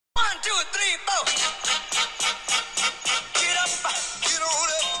three, four. Get up, get on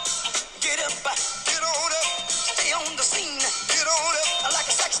up, get up, get on up. Stay on the scene, get on up like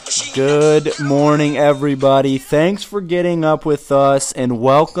a sex machine. Good morning, everybody. Thanks for getting up with us, and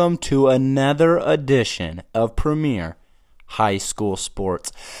welcome to another edition of Premier High School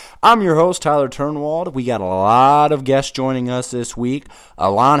Sports. I'm your host, Tyler Turnwald. We got a lot of guests joining us this week.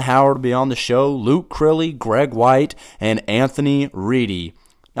 Alon Howard will be on the show, Luke Crilly, Greg White, and Anthony Reedy.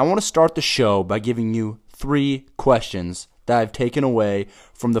 Now, I want to start the show by giving you 3 questions that I've taken away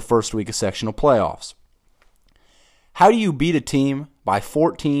from the first week of sectional playoffs. How do you beat a team by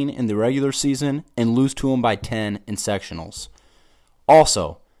 14 in the regular season and lose to them by 10 in sectionals?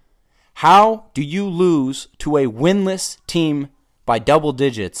 Also, how do you lose to a winless team by double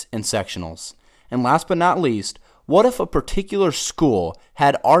digits in sectionals? And last but not least, what if a particular school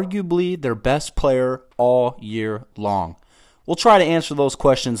had arguably their best player all year long? We'll try to answer those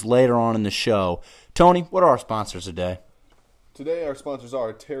questions later on in the show. Tony, what are our sponsors today? Today our sponsors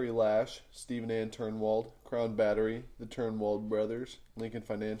are Terry Lash, Stephen Ann Turnwald, Crown Battery, the Turnwald Brothers, Lincoln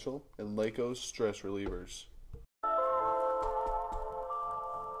Financial, and Laco's Stress Relievers.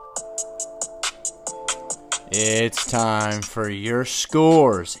 It's time for your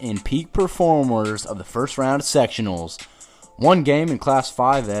scores and peak performers of the first round of sectionals. One game in Class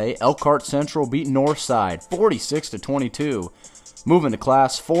 5A, Elkhart Central beat Northside 46-22. Moving to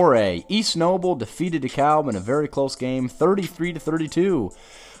Class 4A, East Noble defeated DeKalb in a very close game 33-32.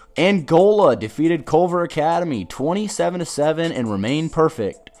 Angola defeated Culver Academy 27-7 and remained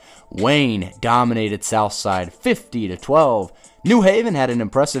perfect. Wayne dominated Southside 50-12. New Haven had an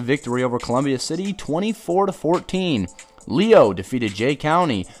impressive victory over Columbia City 24-14. Leo defeated Jay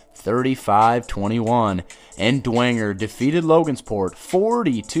County 35-21. And Dwenger defeated Logansport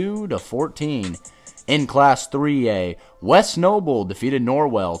 42-14. In Class 3A, West Noble defeated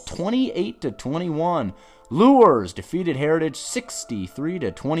Norwell 28-21. Lures defeated Heritage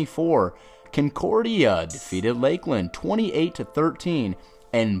 63-24. Concordia defeated Lakeland 28-13.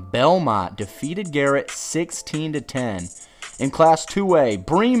 And Belmont defeated Garrett 16-10. In Class 2A,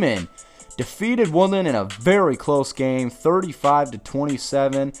 Bremen defeated Woodland in a very close game,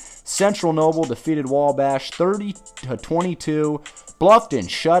 35-27. Central Noble defeated Wabash 30-22. Bluffton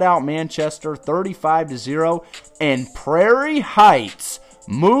shut out Manchester 35-0. And Prairie Heights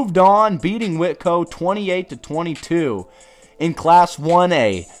moved on, beating Whitco 28-22. In Class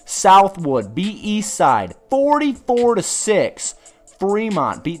 1A, Southwood beat Eastside 44-6.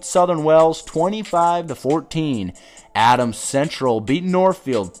 Fremont beat Southern Wells 25-14. Adams Central beat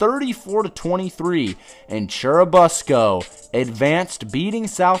Northfield 34-23. And Churubusco advanced, beating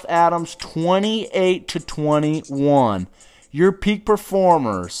South Adams 28-21. Your peak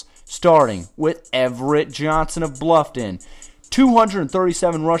performers, starting with Everett Johnson of Bluffton,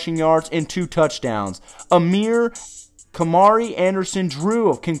 237 rushing yards and 2 touchdowns. Amir Kamari Anderson Drew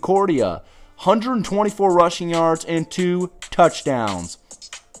of Concordia, 124 rushing yards and 2 touchdowns.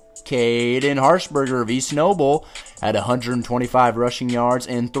 Caden Harshberger of East Noble had 125 rushing yards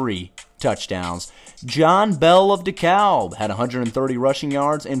and 3 touchdowns. John Bell of DeKalb had 130 rushing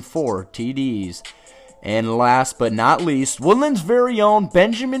yards and 4 TDs. And last but not least, Woodland's very own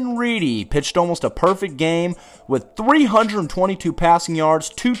Benjamin Reedy pitched almost a perfect game with 322 passing yards,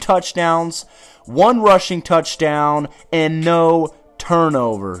 2 touchdowns, 1 rushing touchdown, and no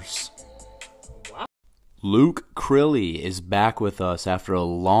turnovers. Luke Crilly is back with us after a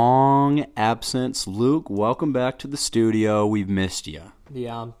long absence. Luke, welcome back to the studio. We've missed you.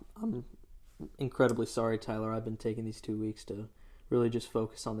 Yeah, I'm incredibly sorry, Tyler. I've been taking these 2 weeks to really just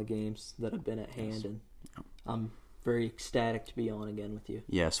focus on the games that have been at hand, and I'm very ecstatic to be on again with you.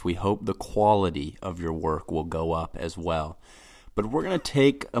 Yes, we hope the quality of your work will go up as well. But we're going to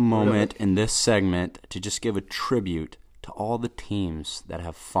take a moment in this segment to just give a tribute to all the teams that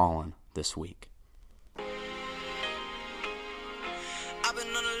have fallen this week. I've been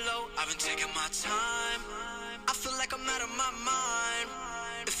on the low, I've been taking my time. I feel like I'm out of my mind.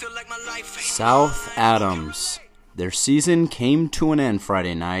 It feel like my life ain't South mine. Adams. Their season came to an end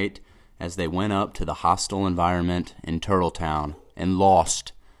Friday night as they went up to the hostile environment in Turtletown and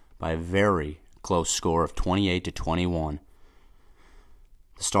lost by a very close score of 28-21.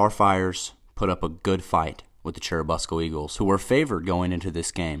 The Starfires put up a good fight with the Churubusco Eagles, who were favored going into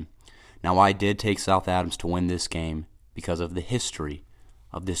this game. Now, I did take South Adams to win this game because of the history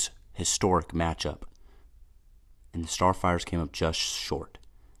of this historic matchup. And the Starfires came up just short.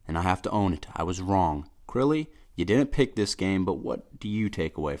 And I have to own it. I was wrong. Crilly, you didn't pick this game, but what do you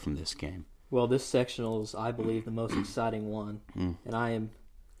take away from this game? Well, this sectional is, I believe, the most exciting one. And I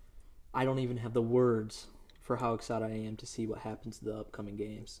don't even have the words for how excited I am to see what happens to the upcoming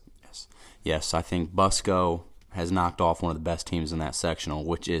games. Yes, I think Busco has knocked off one of the best teams in that sectional,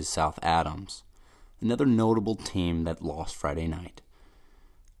 which is South Adams. Another notable team that lost Friday night.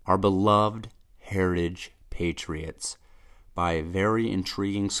 Our beloved Heritage Patriots by a very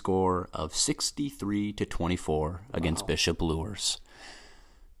intriguing score of 63-24 against Bishop Luers.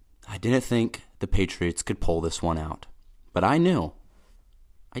 I didn't think the Patriots could pull this one out, but I knew.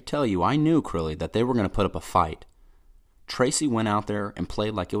 I knew, Crilly, that they were going to put up a fight. Tracy went out there and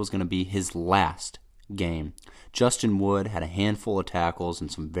played like it was going to be his last game. Justin Wood had a handful of tackles and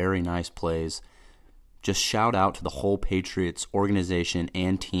some very nice plays. Just shout out to the whole Patriots organization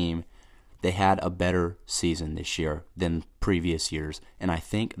and team. They had a better season this year than previous years, and I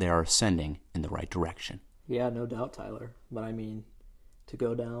think they are ascending in the right direction. Yeah, no doubt, Tyler. But I mean, to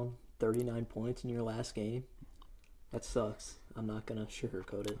go down 39 points in your last game, that sucks. I'm not going to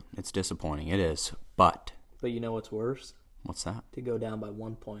sugarcoat it. It's disappointing. It is. But you know what's worse? What's that? To go down by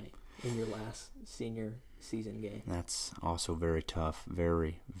 1 point in your last senior season game. That's also very tough.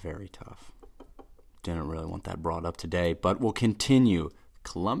 Very, very tough. Didn't really want that brought up today, but we'll continue.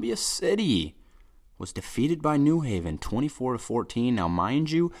 Columbia City was defeated by New Haven 24-14. Now,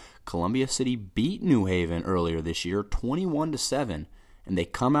 mind you, Columbia City beat New Haven earlier this year 21-7, and they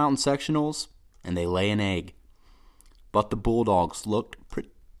come out in sectionals and they lay an egg. But the Bulldogs looked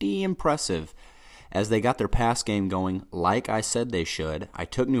pretty impressive as they got their pass game going like I said they should. I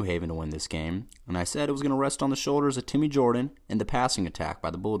took New Haven to win this game, and I said it was going to rest on the shoulders of Timmy Jordan and the passing attack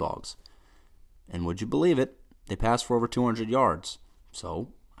by the Bulldogs. And would you believe it, they passed for over 200 yards.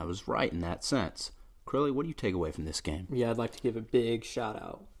 So I was right in that sense. Crilly, what do you take away from this game? Yeah, I'd like to give a big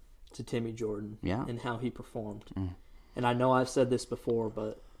shout-out to Timmy Jordan and how he performed. And I know I've said this before,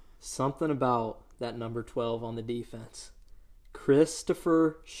 but something about that number 12 on the defense.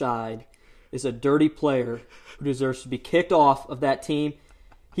 Christopher Scheid is a dirty player who deserves to be kicked off of that team.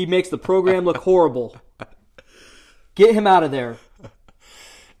 He makes the program look horrible. Get him out of there.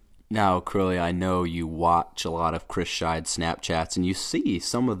 Now, Crilly, I know you watch a lot of Chris Scheid Snapchats, and you see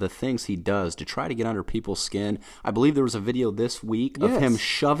some of the things he does to try to get under people's skin. I believe there was a video this week of him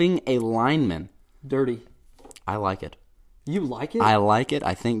shoving a lineman. Dirty. I like it. You like it? I like it.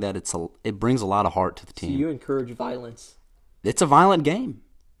 I think that it brings a lot of heart to the team. So you encourage violence. It's a violent game.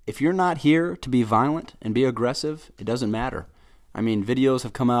 If you're not here to be violent and be aggressive, it doesn't matter. I mean, videos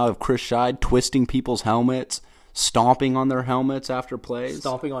have come out of Chris Scheid twisting people's helmets, stomping on their helmets after plays.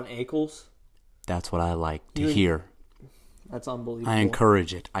 Stomping on ankles. That's what I like to hear. That's unbelievable. I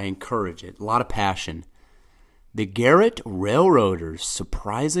encourage it. A lot of passion. The Garrett Railroaders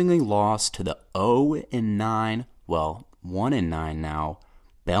surprisingly lost to the 0-9, well, 1-9 now,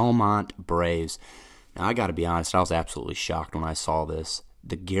 Belmont Braves. Now, I got to be honest, I was absolutely shocked when I saw this.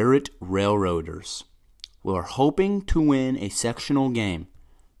 The Garrett Railroaders were hoping to win a sectional game,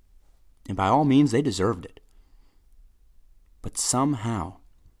 and by all means, they deserved it. But somehow,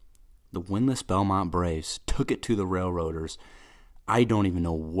 the winless Belmont Braves took it to the Railroaders. I don't even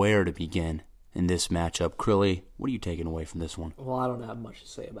know where to begin in this matchup. Crilly, what are you taking away from this one? Well, I don't have much to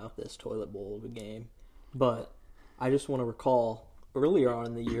say about this toilet bowl of a game, but I just want to recall earlier on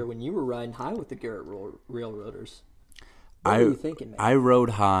in the year when you were riding high with the Garrett Railroaders. What were you thinking, man? I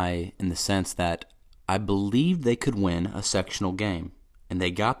rode high in the sense that I believed they could win a sectional game, and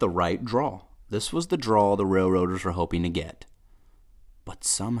they got the right draw. This was the draw the Railroaders were hoping to get. But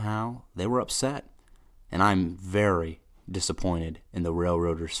somehow they were upset, and I'm very disappointed in the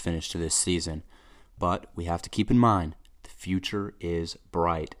Railroaders' finish to this season. But we have to keep in mind, the future is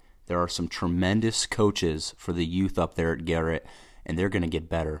bright. There are some tremendous coaches for the youth up there at Garrett, and they're going to get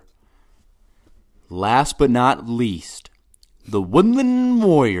better. Last but not least, the Woodland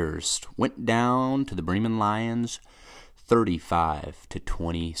Warriors went down to the Bremen Lions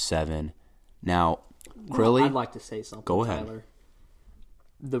 35-27. Now, Crilly, I'd like to say something, go ahead. Tyler.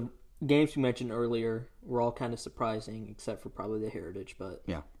 The games you mentioned earlier were all kind of surprising, except for probably the Heritage. But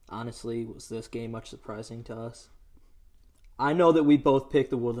honestly, was this game much surprising to us? I know that we both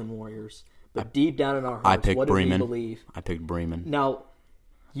picked the Woodland Warriors, but deep down in our hearts, what did we believe? I picked Bremen. Now,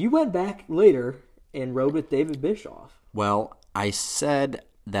 you went back later and rode with David Bischoff. Well, I said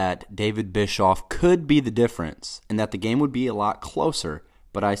that David Bischoff could be the difference and that the game would be a lot closer.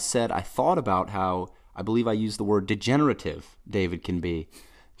 But I thought about how, I believe I used the word degenerative David can be.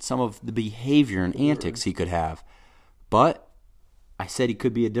 Some of the behavior and antics he could have. But I said he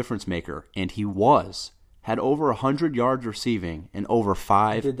could be a difference maker, and he was. Had over 100 yards receiving and over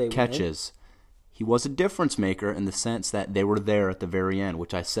 5 catches. Win? He was a difference maker in the sense that they were there at the very end,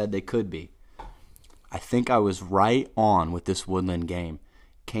 which I said they could be. I think I was right on with this Woodland game.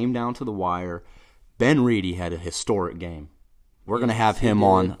 Came down to the wire. Ben Reedy had a historic game. We're going to have him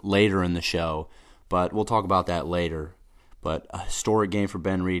on later in the show, but we'll talk about that later. But a historic game for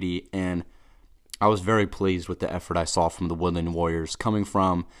Ben Reedy, and I was very pleased with the effort I saw from the Woodland Warriors, coming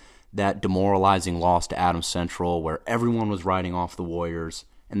from that demoralizing loss to Adams Central where everyone was writing off the Warriors,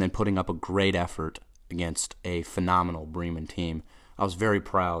 and then putting up a great effort against a phenomenal Bremen team. I was very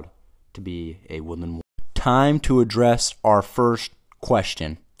proud to be a Woodland Warrior. Time to address our first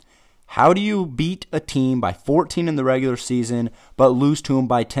question. How do you beat a team by 14 in the regular season but lose to them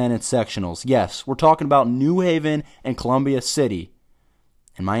by 10 in sectionals? Yes, we're talking about New Haven and Columbia City.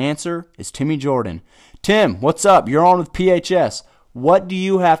 And my answer is Timmy Jordan. Tim, what's up? You're on with PHS. What do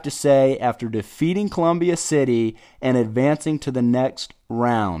you have to say after defeating Columbia City and advancing to the next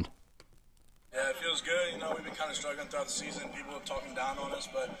round? Yeah, it feels good. We've been kind of struggling throughout the season. People are talking down on us,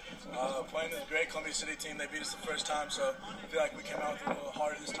 but playing this great Columbia City team, they beat us the first time, so I feel like we came out with a little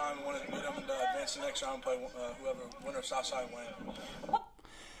harder this time and wanted to beat them and advance to the next round and play whoever winner of Southside win.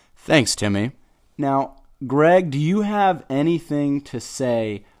 Thanks, Timmy. Now, Greg, do you have anything to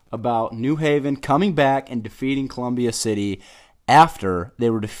say about New Haven coming back and defeating Columbia City after they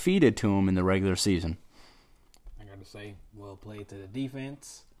were defeated to them in the regular season? I got to say, well played to the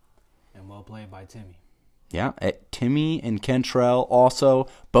defense and well played by Timmy. Yeah, Timmy and Kentrell also,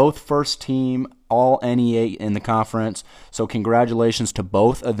 both first team All-NEA in the conference, so congratulations to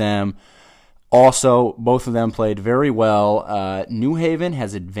both of them. Also, both of them played very well. New Haven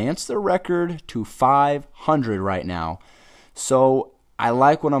has advanced their record to 500 right now. So I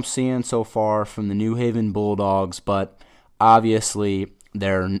like what I'm seeing so far from the New Haven Bulldogs, but obviously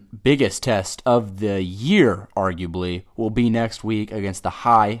their biggest test of the year, arguably, will be next week against the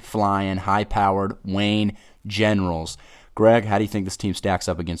high-flying, high-powered Wayne Generals. Greg, how do you think this team stacks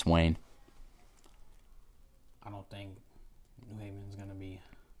up against Wayne? I don't think New Haven's going to be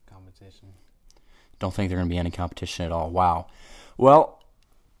competition. Don't think they're going to be any competition at all. Wow. Well,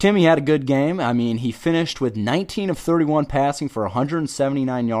 Timmy had a good game. I mean, he finished with 19 of 31 passing for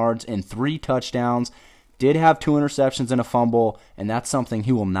 179 yards and 3 touchdowns. Did have 2 interceptions and a fumble, and that's something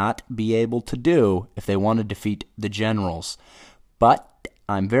he will not be able to do if they want to defeat the Generals. But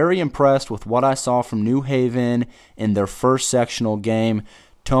I'm very impressed with what I saw from New Haven in their first sectional game.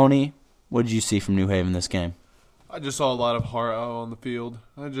 Tony, what did you see from New Haven this game? I just saw a lot of heart out on the field.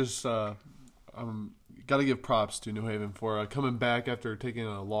 I just got to give props to New Haven for coming back after taking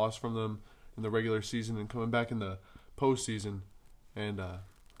a loss from them in the regular season and coming back in the postseason and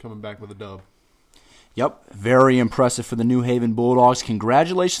coming back with a dub. Yep, very impressive for the New Haven Bulldogs.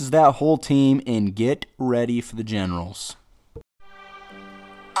 Congratulations to that whole team, and get ready for the Generals.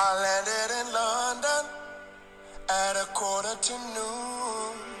 I landed in London at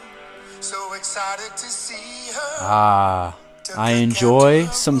 1:45 so excited to see her. I enjoy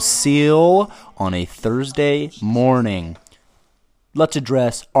some Seal on a Thursday morning. Let's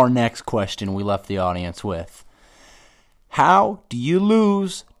address our next question we left the audience with. How do you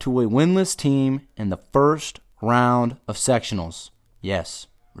lose to a winless team in the first round of sectionals? Yes,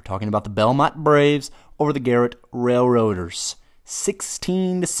 we're talking about the Belmont Braves over the Garrett Railroaders,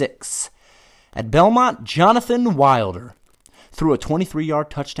 16-6. At Belmont, Jonathan Wilder threw a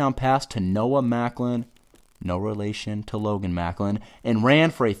 23-yard touchdown pass to Noah Macklin, no relation to Logan Macklin, and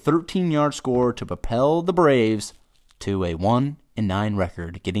ran for a 13-yard score to propel the Braves to a 1-9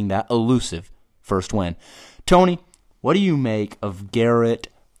 record, getting that elusive first win. Tony, what do you make of Garrett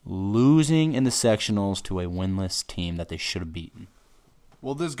losing in the sectionals to a winless team that they should have beaten?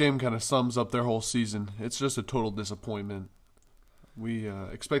 Well, this game kind of sums up their whole season. It's just a total disappointment. We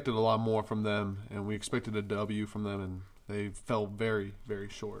expected a lot more from them, and we expected a W from them, and they fell very, very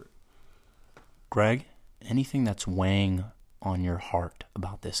short. Greg, anything that's weighing on your heart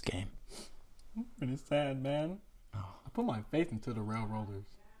about this game? It's sad, man. I put my faith into the Railroaders.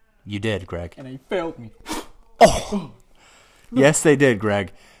 You did, Greg. And they failed me. Oh! Yes, they did,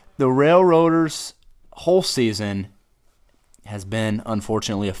 Greg. The Railroaders' whole season has been,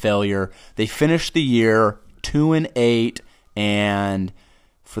 unfortunately, a failure. They finished the year 2-8, and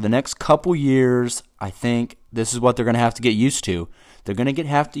for the next couple years, I think this is what they're going to have to get used to. They're going to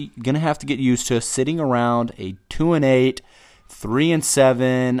have to get used to sitting around a 2-8,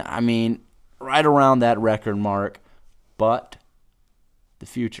 3-7. I mean, right around that record mark. But the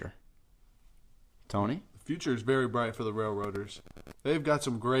future, Tony. The future is very bright for the Railroaders. They've got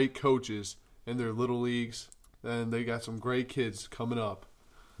some great coaches in their little leagues, and they got some great kids coming up.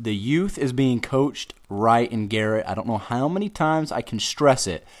 The youth is being coached right in Garrett. I don't know how many times I can stress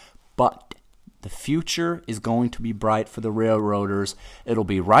it, but the future is going to be bright for the Railroaders. It'll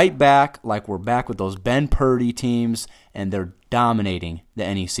be right back like we're back with those Ben Purdy teams, and they're dominating the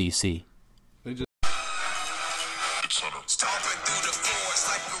NECC.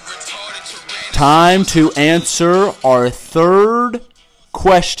 Time to answer our third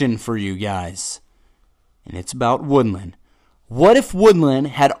question for you guys. And it's about Woodland. What if Woodland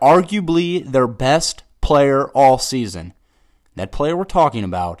had arguably their best player all season? That player we're talking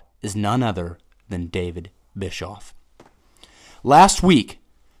about is none other than David Bischoff. Last week,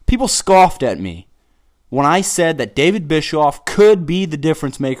 people scoffed at me when I said that David Bischoff could be the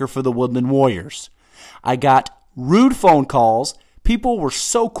difference maker for the Woodland Warriors. I got rude phone calls. People were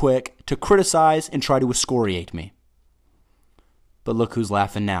so quick to criticize and try to excoriate me. But look who's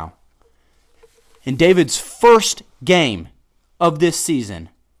laughing now. In David's first game of this season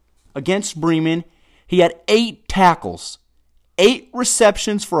against Bremen, he had 8 tackles, 8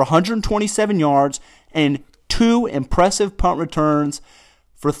 receptions for 127 yards, and 2 impressive punt returns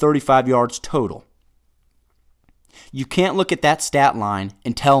for 35 yards total. You can't look at that stat line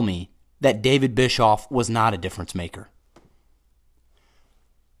and tell me that David Bischoff was not a difference maker.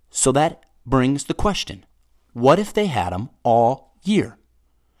 So that brings the question, what if they had him all year?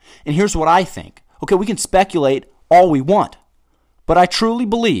 And here's what I think. Okay, we can speculate all we want, but I truly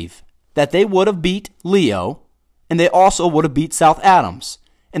believe that they would have beat Leo, and they also would have beat South Adams.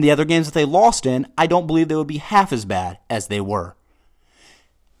 And the other games that they lost in, I don't believe they would be half as bad as they were.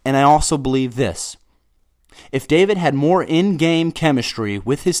 And I also believe this. If David had more in-game chemistry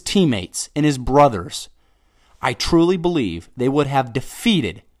with his teammates and his brothers, I truly believe they would have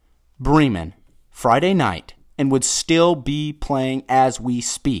defeated Bremen Friday night and would still be playing as we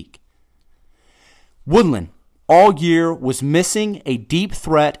speak. Woodland all year was missing a deep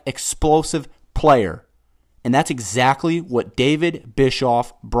threat, explosive player. And that's exactly what David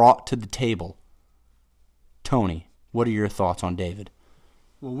Bischoff brought to the table. Tony, what are your thoughts on David?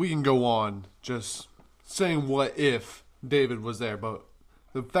 Well, we can go on just saying what if David was there, but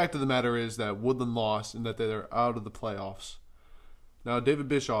the fact of the matter is that Woodland lost and that they're out of the playoffs. Now, David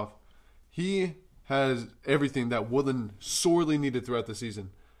Bischoff, he has everything that Woodland sorely needed throughout the season.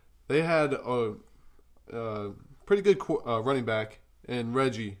 They had a pretty good running back in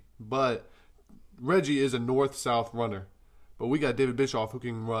Reggie, but Reggie is a north-south runner. But we got David Bischoff who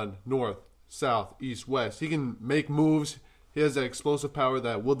can run north, south, east, west. He can make moves. He has that explosive power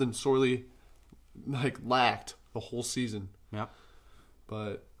that Woodland sorely lacked the whole season. Yeah.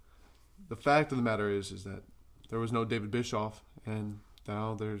 But the fact of the matter is that there was no David Bischoff, and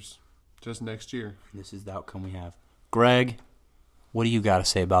now there's just next year. This is the outcome we have. Greg, what do you got to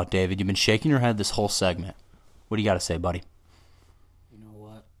say about David? You've been shaking your head this whole segment. What do you got to say, buddy? You know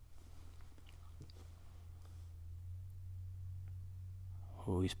what?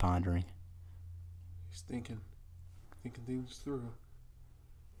 Oh, he's pondering. He's thinking things through.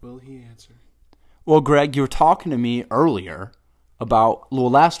 Will he answer? Well, Greg, you were talking to me earlier about,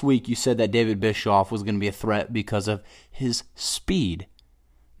 last week you said that David Bischoff was going to be a threat because of his speed.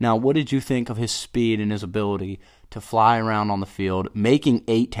 Now, what did you think of his speed and his ability to fly around on the field, making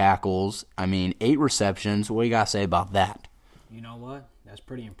 8 tackles, 8 receptions? What do you got to say about that? You know what? That's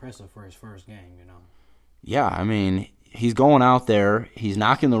pretty impressive for his first game, you know. Yeah, he's going out there, he's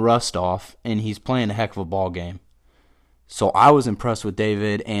knocking the rust off, and he's playing a heck of a ball game. So I was impressed with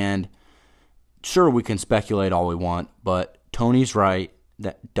David, and sure, we can speculate all we want, but Tony's right.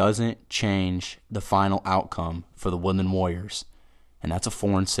 That doesn't change the final outcome for the Woodland Warriors, and that's a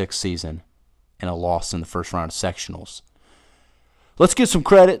 4-6 season and a loss in the first round of sectionals. Let's give some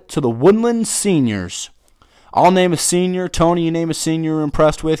credit to the Woodland seniors. I'll name a senior. Tony, you name a senior you're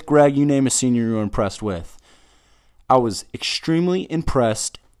impressed with. Greg, you name a senior you're impressed with. I was extremely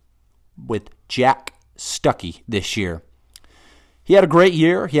impressed with Jack Stuckey this year. He had a great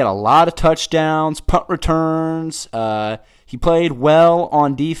year. He had a lot of touchdowns, punt returns. He played well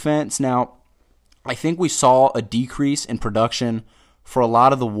on defense. Now, I think we saw a decrease in production for a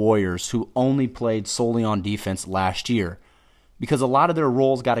lot of the Warriors who only played solely on defense last year because a lot of their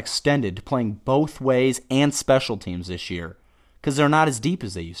roles got extended to playing both ways and special teams this year because they're not as deep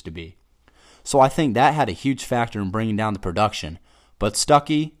as they used to be. So I think that had a huge factor in bringing down the production. But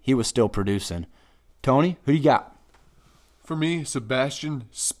Stuckey, he was still producing. Tony, who you got? For me, Sebastian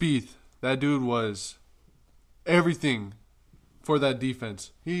Spieth. That dude was everything for that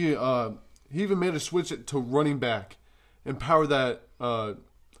defense. He even made a switch to running back and power that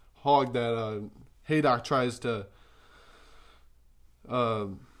hog that Haydock tries to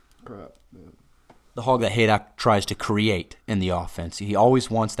The hog that Haydock tries to create in the offense. He always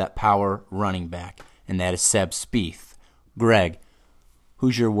wants that power running back, and that is Seb Spieth. Greg,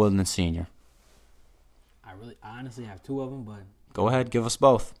 who's your Woodland senior? I honestly have 2 of them, but Go ahead, give us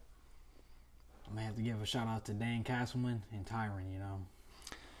both. I'm going to have to give a shout-out to Dane Castleman and Tyron, you know.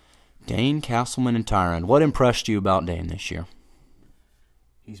 Dane, Castleman, and Tyron. What impressed you about Dane this year?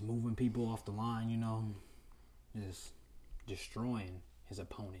 He's moving people off the line, you know, just destroying his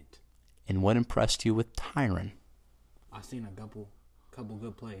opponent. And what impressed you with Tyron? I seen a couple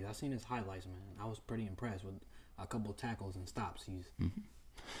good plays. I seen his highlights, man. I was pretty impressed with a couple tackles and stops.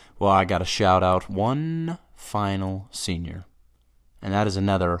 Well, I got to shout out one final senior, and that is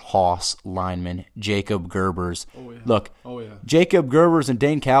another Hoss lineman, Jacob Gerbers. Oh, yeah. Look, yeah. Jacob Gerbers and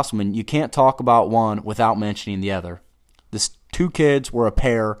Dane Castleman, you can't talk about one without mentioning the other. These two kids were a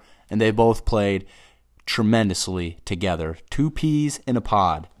pair, and they both played tremendously together. Two peas in a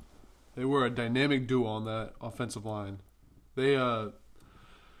pod. They were a dynamic duo on that offensive line. They,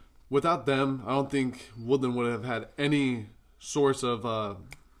 without them, I don't think Woodland would have had any source of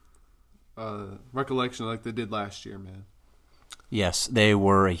recollection like they did last year, man. Yes, they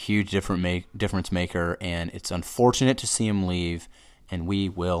were a huge difference maker, and it's unfortunate to see them leave, and we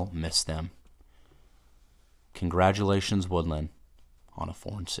will miss them. Congratulations, Woodland, on a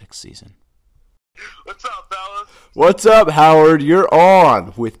 4-6 season. What's up, fellas? What's up, Howard? You're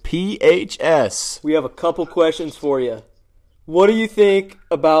on with PHS. We have a couple questions for you. What do you think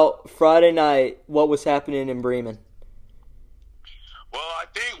about Friday night, what was happening in Bremen? Well, I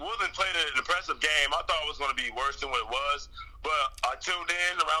think Woodland played an impressive game. I thought it was going to be worse than what it was, but I tuned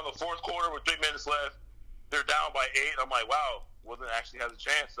in around the fourth quarter with 3 minutes left. They're down by 8. I'm like, wow, Woodland actually has a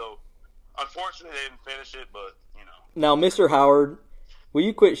chance. So, unfortunately, they didn't finish it, but, you know. Now, Mr. Howard, will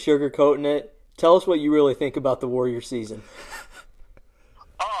you quit sugarcoating it? Tell us what you really think about the Warrior season.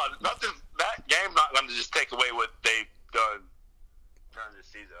 Nothing. That game's not going to just take away what they've done during this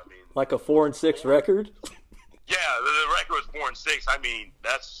season. I mean, like a 4-6 record? Yeah, the record was 4-6. I mean,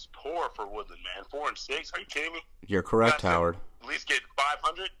 that's poor for Woodland, man. 4-6? Are you kidding me? You're correct, Howard. At least get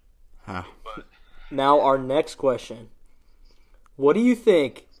 500. Huh. But now, our next question. What do you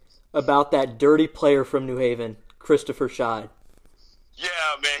think about that dirty player from New Haven, Christopher Scheid? Yeah,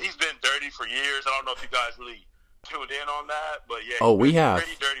 man, he's been dirty for years. I don't know if you guys really tuned in on that, but yeah, oh, we have.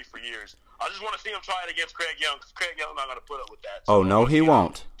 Pretty dirty for years. I just want to see him try it against Craig Young, because Craig Young's not going to put up with that. So no, he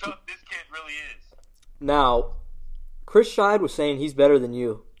won't. How tough this kid really is. Now, Chris Scheid was saying he's better than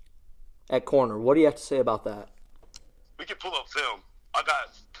you at corner. What do you have to say about that? We can pull up film. I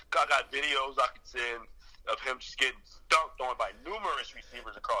got videos I can send of him just getting dunked on by numerous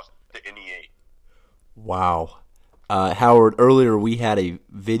receivers across the NEA. Wow. Howard, earlier we had a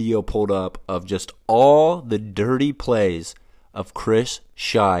video pulled up of just all the dirty plays of Chris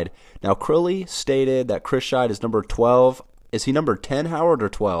Scheid. Now, Crilly stated that Chris Scheid is number 12. Is he number 10, Howard, or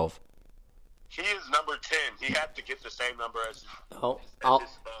 12? He is number 10. He had to get the same number as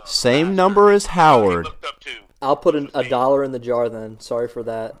same number as Howard. I'll put a dollar in the jar then. Sorry for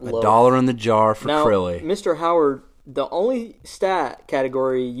that. A dollar in the jar for Crilly. Mr. Howard, the only stat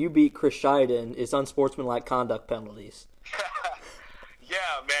category you beat Chris Scheid in is unsportsmanlike conduct penalties. Yeah,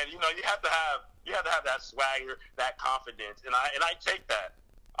 man. You know, you have to have that swagger, that confidence, and I take that.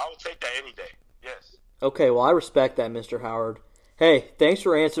 I will take that any day. Yes. Okay, well, I respect that, Mr. Howard. Hey, thanks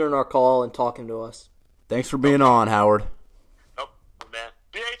for answering our call and talking to us. Thanks for being on, Howard. Oh, man.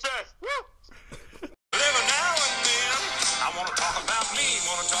 PHS. Woo!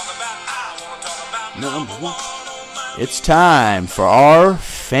 Number one. It's time for our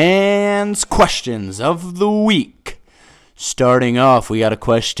fans' questions of the week. Starting off, we got a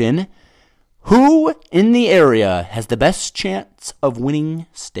question. Who in the area has the best chance of winning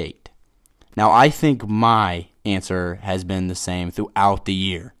state? Now, I think my answer has been the same throughout the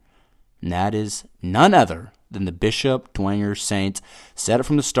year. And that is none other than the Bishop Dwenger Saints. Said it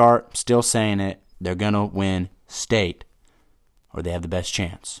from the start, still saying it. They're going to win state, or they have the best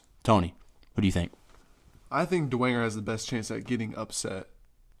chance. Tony, what do you think? I think Dwenger has the best chance at getting upset.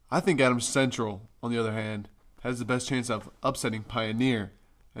 I think Adams Central, on the other hand, has the best chance of upsetting Pioneer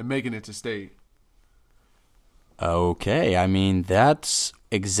and making it to state. Okay, I mean, that's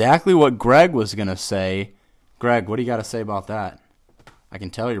exactly what Greg was going to say. Greg, what do you got to say about that? I can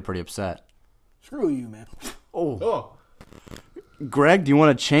tell you're pretty upset. Screw you, man. Oh. Greg, do you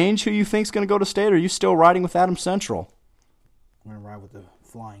want to change who you think's going to go to state, or are you still riding with Adams Central? I'm going to ride with the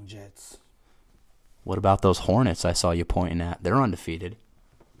Flying Jets. What about those Hornets I saw you pointing at? They're undefeated.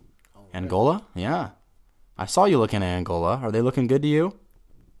 Oh, Angola? Yeah. I saw you looking at Angola. Are they looking good to you?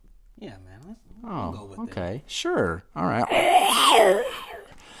 Yeah, man. Oh, go with okay. them. Sure. All right.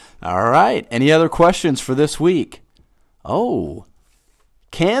 All right. Any other questions for this week? Oh.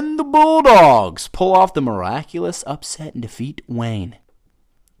 Can the Bulldogs pull off the miraculous upset and defeat Wayne?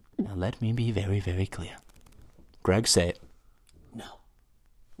 Now, let me be very, very clear. Greg, say it. No.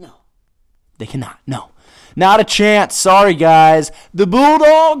 They cannot. No. Not a chance. Sorry, guys. The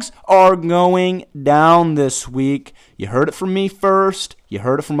Bulldogs are going down this week. You heard it from me first. You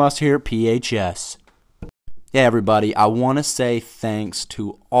heard it from us here at PHS. Yeah, everybody, I want to say thanks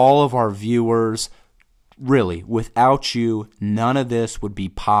to all of our viewers. Really, without you, none of this would be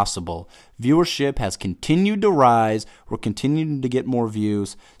possible. Viewership has continued to rise. We're continuing to get more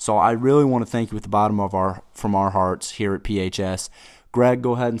views. So I really want to thank you at the bottom of from our hearts here at PHS. Greg,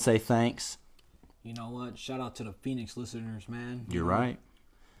 go ahead and say thanks. You know what? Shout out to the Phoenix listeners, man. You're right.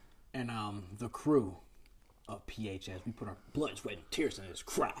 And the crew of PHS. We put our blood, sweat, and tears in this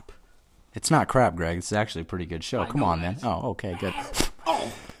crap. It's not crap, Greg. It's actually a pretty good show. Come on, man. Oh, okay, good.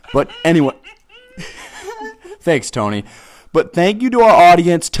 Oh. But anyway, thanks, Tony. But thank you to our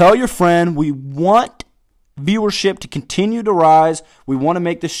audience. Tell your friend. We want viewership to continue to rise. We want to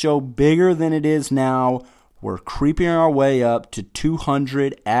make this show bigger than it is now. We're creeping our way up to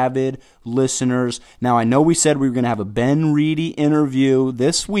 200 avid listeners. Now, I know we said we were going to have a Ben Reedy interview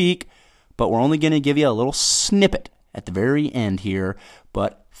this week, but we're only going to give you a little snippet at the very end here.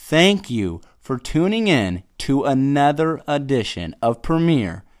 But thank you for tuning in to another edition of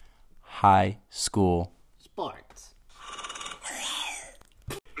Premier High School Sports.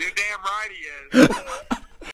 You damn right he is.